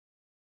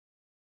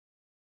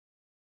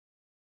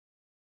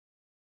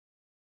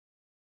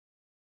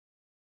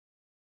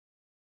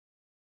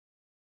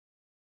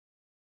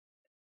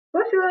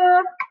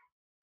Bonjour,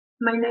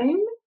 my name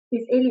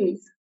is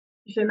Elise.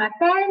 Je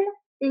m'appelle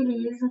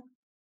Elise,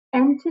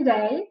 and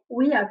today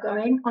we are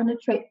going on a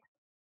trip.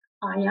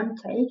 I am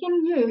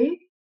taking you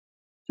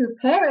to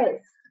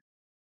Paris.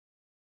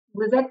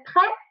 Vous êtes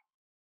prêts?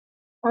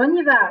 On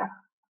y va.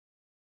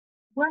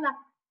 Voilà,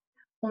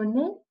 on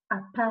est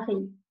à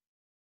Paris.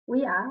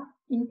 We are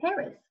in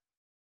Paris.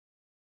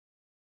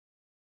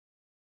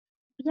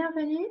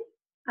 Bienvenue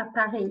à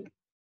Paris.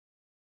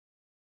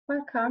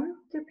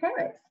 Welcome to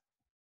Paris.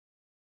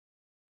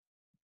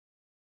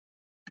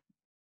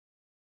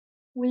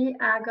 We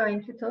are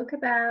going to talk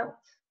about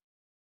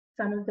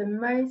some of the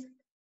most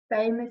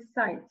famous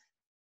sites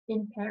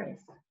in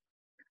Paris.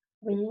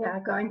 We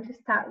are going to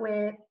start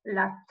with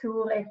La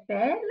Tour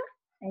Eiffel,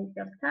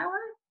 Eiffel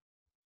Tower,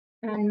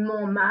 and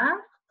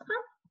Montmartre,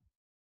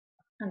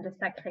 and the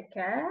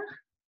Sacré-Cœur,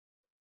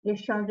 les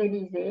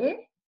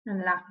Champs-Élysées,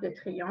 and l'Arc de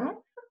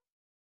Triomphe,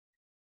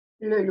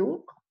 le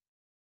Louvre,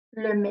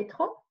 le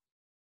métro,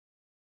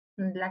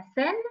 and la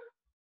Seine.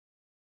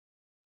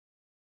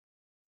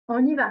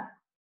 On y va.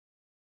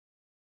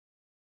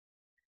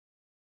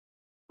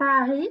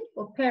 Paris,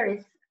 or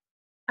Paris,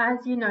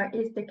 as you know,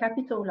 is the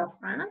capital of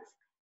France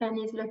and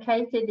is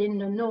located in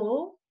the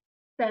north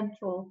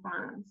central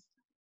France.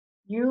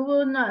 You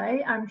will know,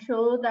 I'm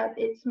sure, that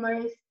its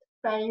most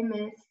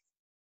famous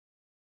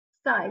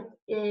site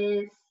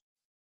is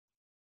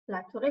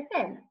La Tour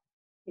Eiffel,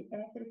 the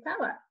Eiffel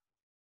Tower.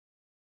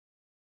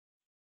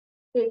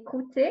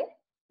 Écoutez,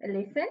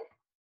 listen,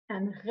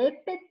 and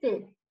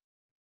répétez,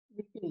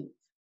 repeat.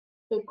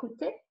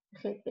 Écoutez,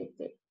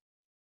 répétez.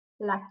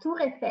 La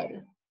Tour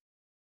Eiffel.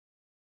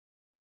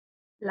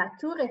 La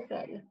Tour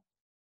Eiffel.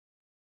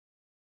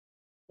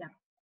 Bien.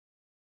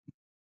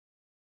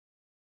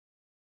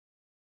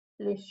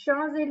 Les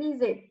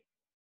Champs-Élysées.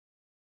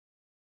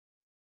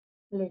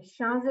 Les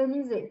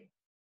Champs-Élysées.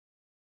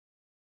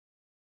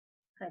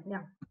 Très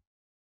bien.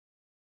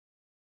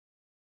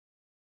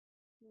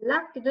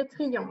 L'Arc de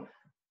Triomphe.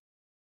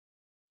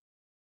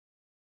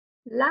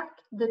 L'Arc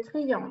de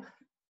Triomphe.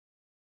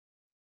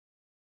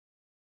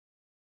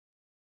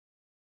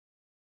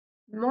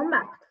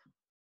 Montmartre.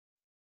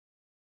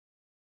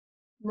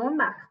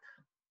 Montmartre.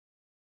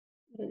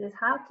 It is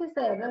hard to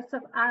say, lots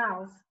of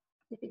R's,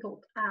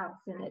 difficult R's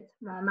in it.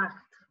 Montmartre.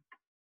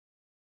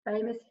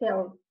 Famous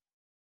hill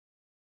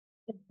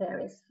in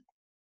Paris.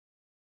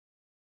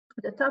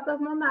 At the top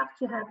of Montmartre,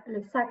 you have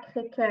le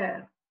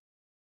Sacré-Cœur.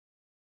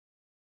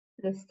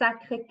 Le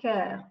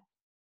Sacré-Cœur.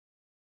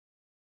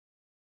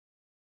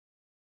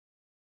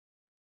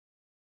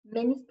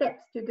 Many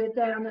steps to go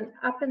down and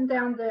up and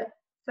down the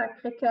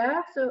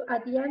Sacré-Cœur. So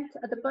at the end,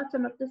 at the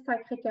bottom of the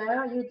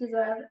Sacré-Cœur, you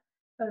deserve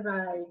a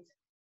ride.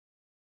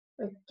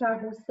 A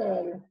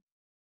carousel.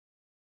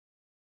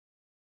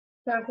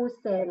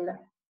 Carousel.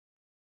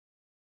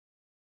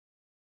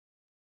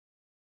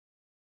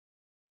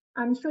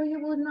 I'm sure you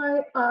will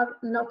know of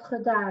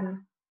Notre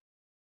Dame.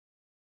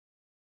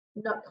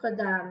 Notre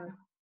Dame.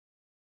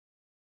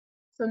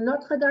 So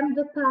Notre Dame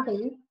de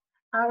Paris,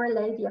 Our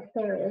Lady of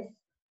Paris,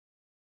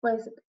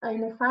 was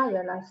in a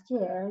fire last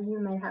year.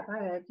 You may have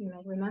heard, you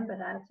may remember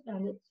that,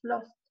 and it's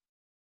lost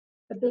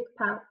a big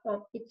part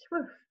of its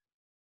roof,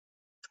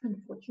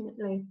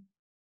 unfortunately.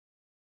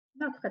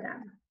 Notre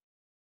Dame.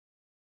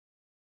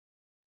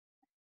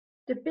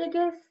 The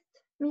biggest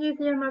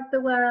museum of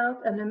the world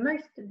and the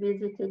most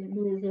visited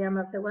museum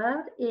of the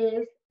world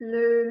is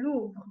le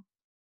Louvre.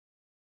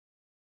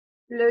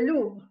 Le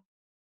Louvre.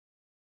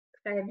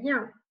 Très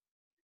bien.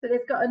 So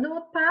it's got an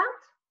old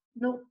part,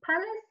 an old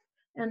palace,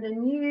 and a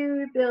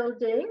new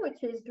building,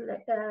 which is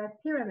a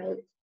pyramid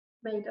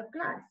made of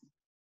glass.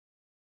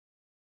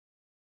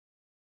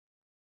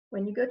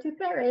 When you go to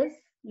Paris,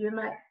 you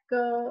might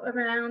go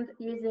around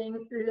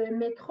using le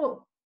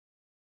métro.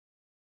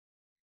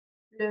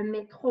 Le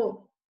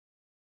métro.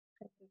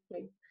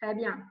 Très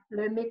bien.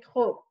 Le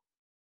métro.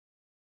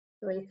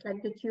 So it's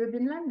like the tube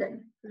in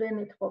London. Le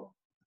métro.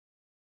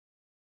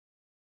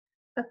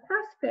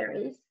 Across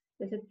Paris,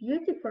 there's a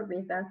beautiful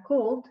river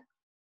called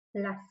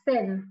la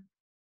Seine.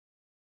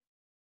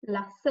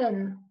 La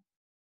Seine.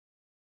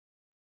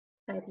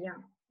 Très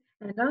bien.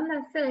 And on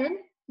la Seine,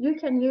 you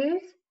can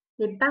use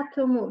les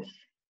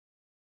bateaux-mouches.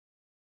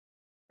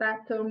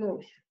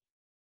 Bateaux-mouches.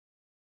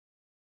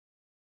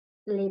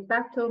 Les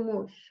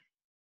bateaux-mouches.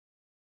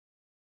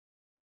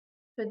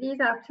 So these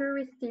are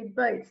touristy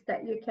boats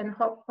that you can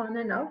hop on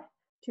and off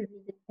to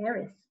visit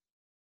Paris.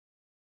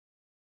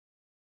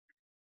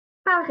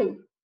 Paris.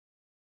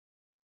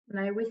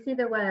 Now we see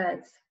the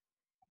words.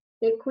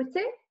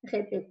 Écoutez,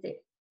 répétez.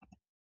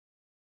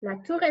 La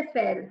Tour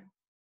Eiffel.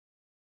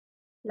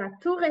 La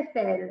Tour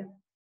Eiffel.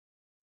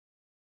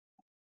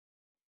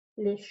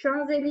 Les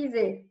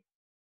Champs-Élysées.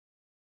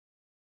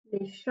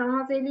 Les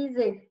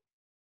Champs-Élysées.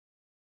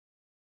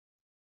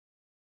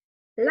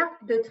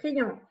 L'Arc de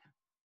Triomphe.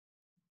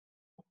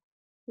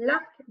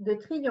 L'Arc de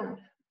Triomphe.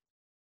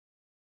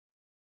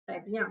 Très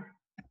bien.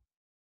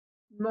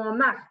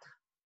 Montmartre.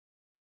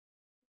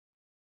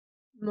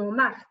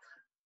 Montmartre.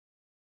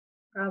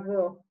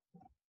 Bravo.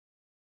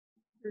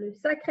 Le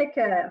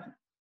Sacré-Cœur.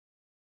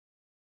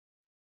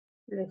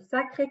 Le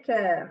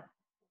Sacré-Cœur.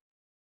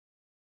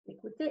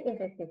 Écoutez et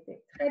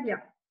répétez. Très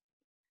bien.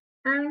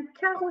 Un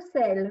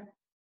carrousel.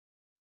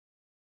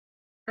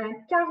 Un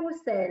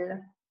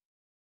carrousel.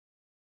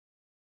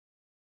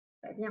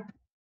 Très bien.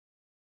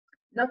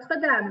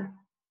 Notre-Dame.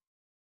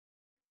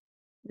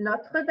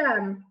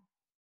 Notre-Dame.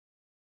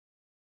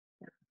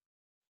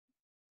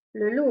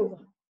 Le Louvre.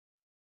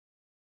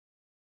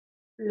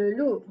 Le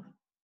Louvre.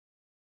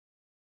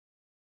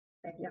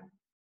 Très bien.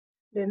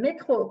 Le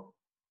métro.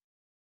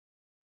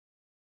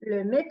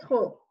 Le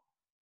métro.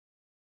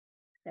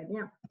 Très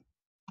bien.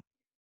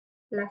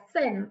 La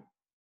Seine.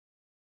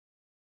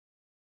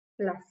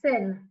 La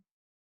Seine.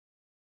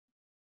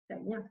 Très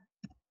bien.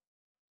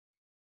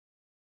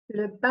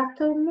 Le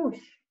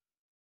bateau-mouche.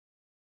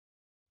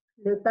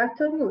 Le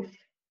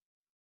bateau-mouche.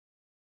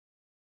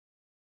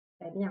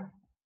 Très bien.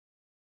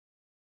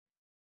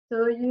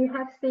 So you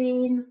have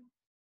seen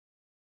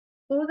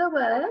all the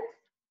words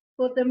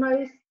for the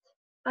most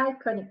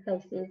iconic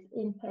places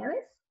in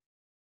Paris.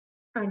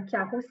 Un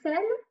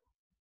carrousel,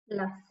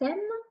 la Seine,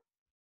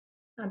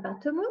 un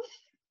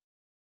bateau-mouche,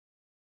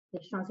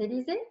 les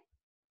Champs-Élysées,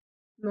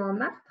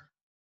 Montmartre,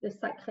 le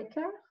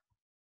Sacré-Cœur,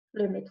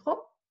 le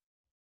métro,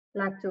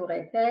 la Tour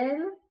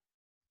Eiffel,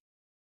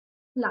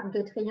 l'Arc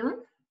de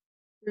Triomphe,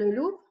 le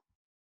Louvre,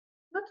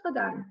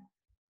 Notre-Dame.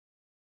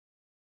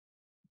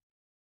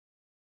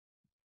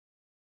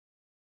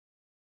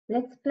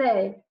 Let's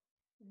play.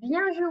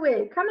 Viens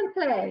jouer. Come and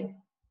play.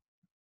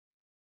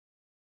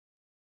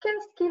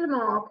 Qu'est-ce qu'il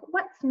manque?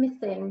 What's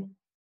missing?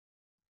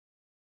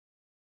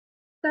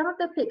 Some of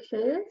the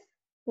pictures,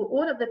 or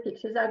all of the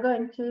pictures, are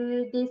going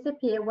to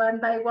disappear one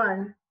by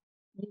one.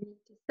 You need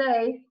to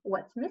say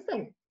what's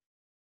missing.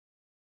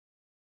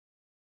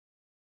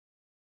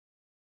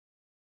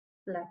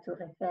 La Tour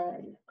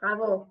Eiffel.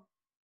 Bravo.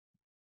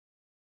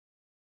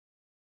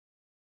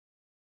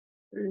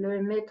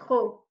 Le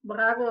métro.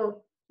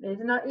 Bravo. It's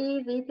not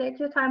easy. Take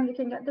your time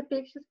looking at the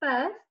pictures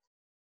first.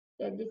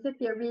 They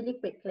disappear really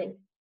quickly.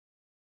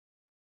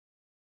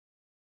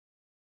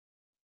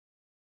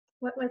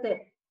 What was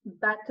it?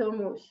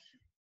 Bateau-mouche.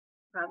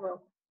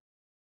 Bravo.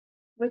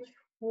 Which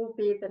will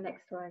be the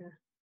next one?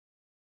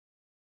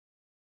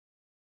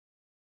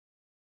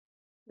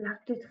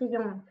 L'Arc de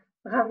Triomphe.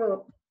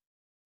 Bravo.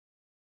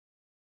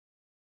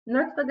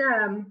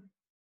 Notre-Dame.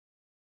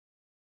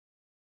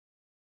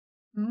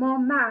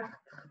 Montmartre.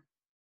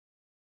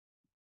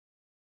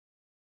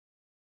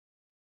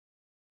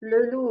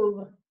 Le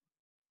Louvre.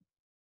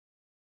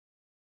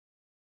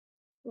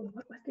 Oh,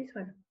 what was this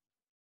one?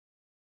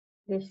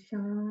 Les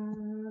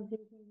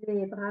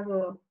Champs-Élysées.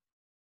 Bravo.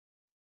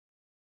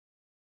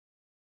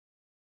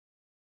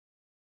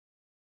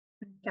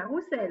 Un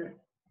carrousel.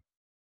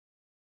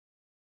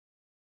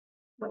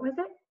 What was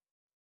it?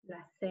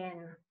 La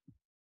Seine.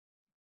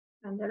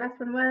 And the last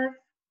one was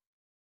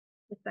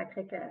the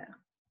Sacré-Cœur.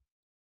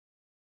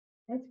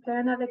 Let's play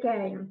another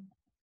game.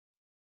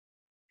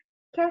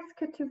 Qu'est-ce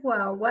que tu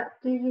vois? What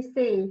do you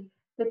see?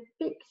 The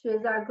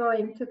pictures are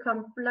going to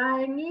come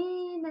flying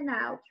in and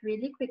out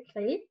really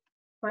quickly.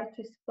 Try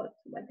to spot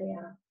what they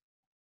are.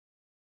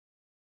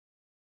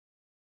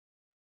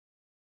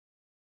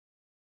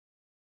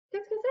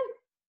 Qu'est-ce que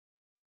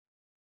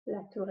c'est?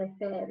 La Tour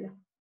Eiffel.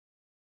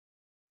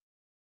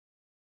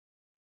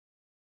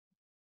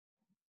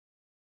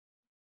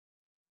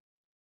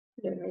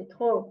 Le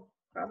métro.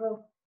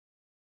 Bravo.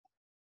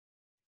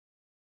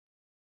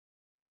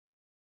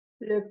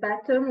 Le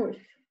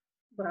bateau-mouche.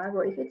 Bravo.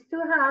 If it's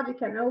too hard, you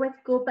can always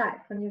go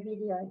back on your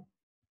video.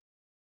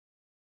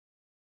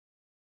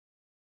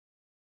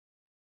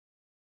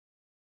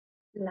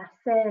 La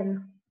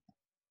Seine.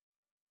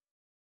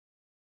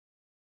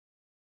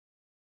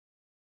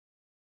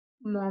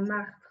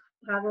 Montmartre.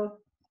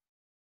 Bravo.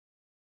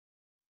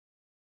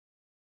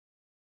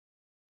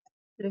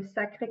 Le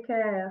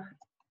Sacré-Cœur.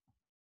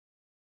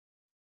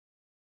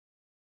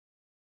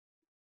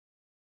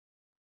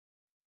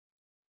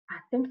 I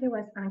think it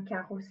was un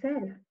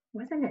carrousel,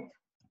 wasn't it?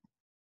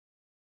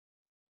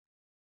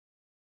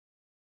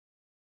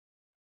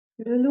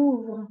 Le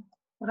Louvre.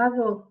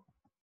 Bravo.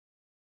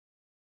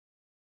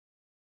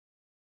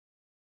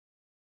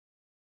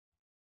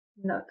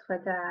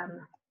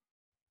 Notre-Dame.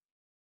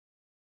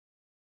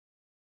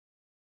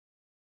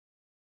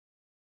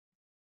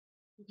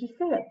 Did you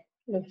see it?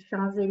 Les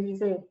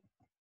Champs-Élysées.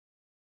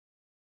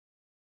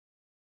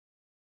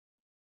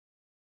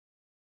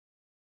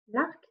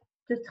 L'Arc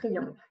de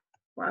Triomphe.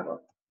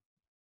 Bravo.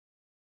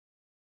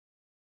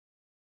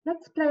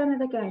 Let's play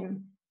another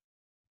game.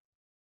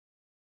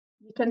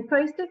 You can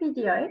pause the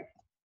video.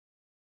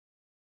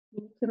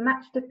 You need to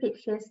match the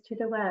pictures to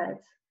the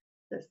words.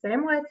 The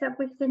same words that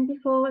we've seen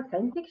before,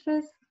 same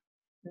pictures,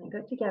 and they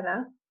go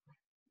together.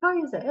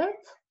 Pause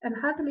it and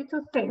have a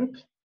little think.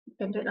 You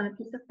can do it on a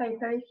piece of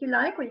paper if you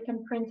like, or you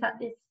can print out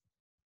this.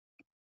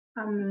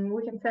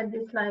 We can send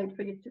this slide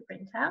for you to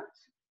print out.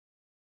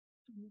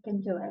 You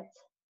can do it.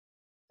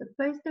 So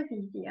pause the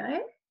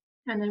video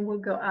and then we'll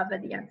go over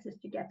the answers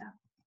together.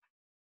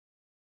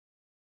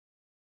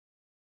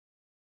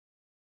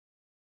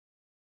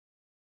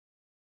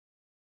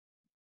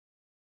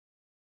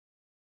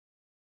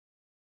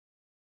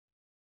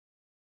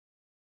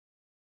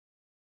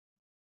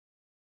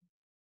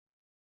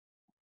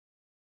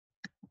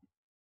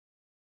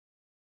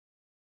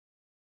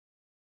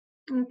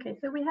 Okay,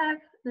 so we have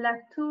la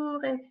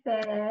Tour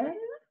Eiffel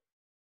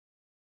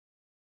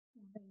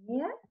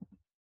here.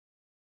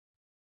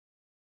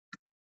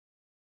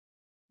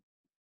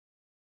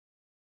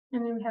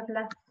 And then we have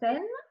la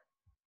Seine,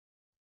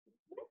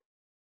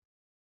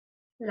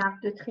 l'Arc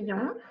de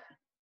Triomphe.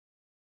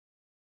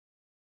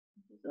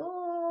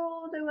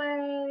 All the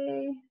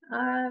way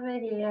over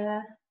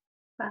here.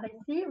 Par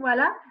ici,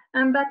 voilà,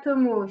 un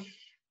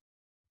bateau-mouche.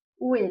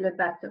 Où est le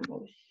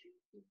bateau-mouche?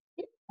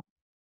 Ici.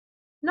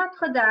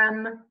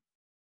 Notre-Dame,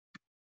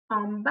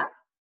 en bas,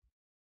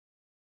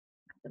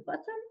 at the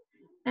bottom.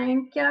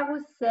 Un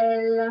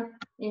carrousel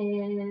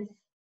is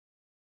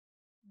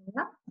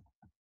là.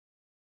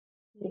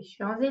 Les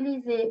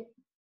Champs-Élysées.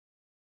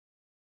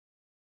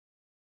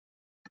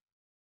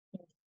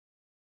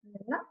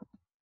 Là.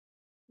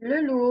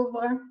 Le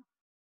Louvre.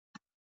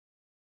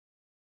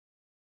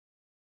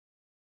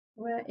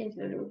 Where is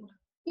le Louvre?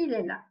 Il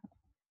est là.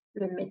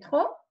 Le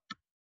métro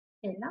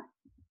est là.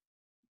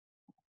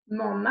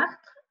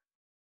 Montmartre.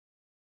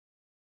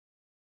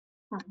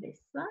 En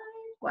dessin.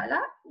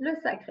 Voilà. Le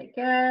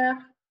Sacré-Cœur.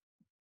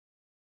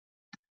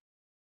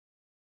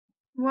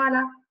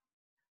 Voilà.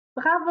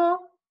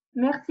 Bravo.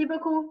 Merci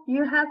beaucoup.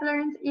 You have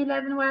learned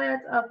 11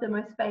 words of the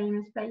most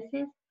famous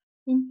places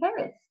in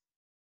Paris.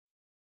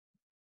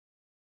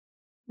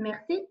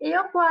 Merci et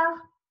au revoir.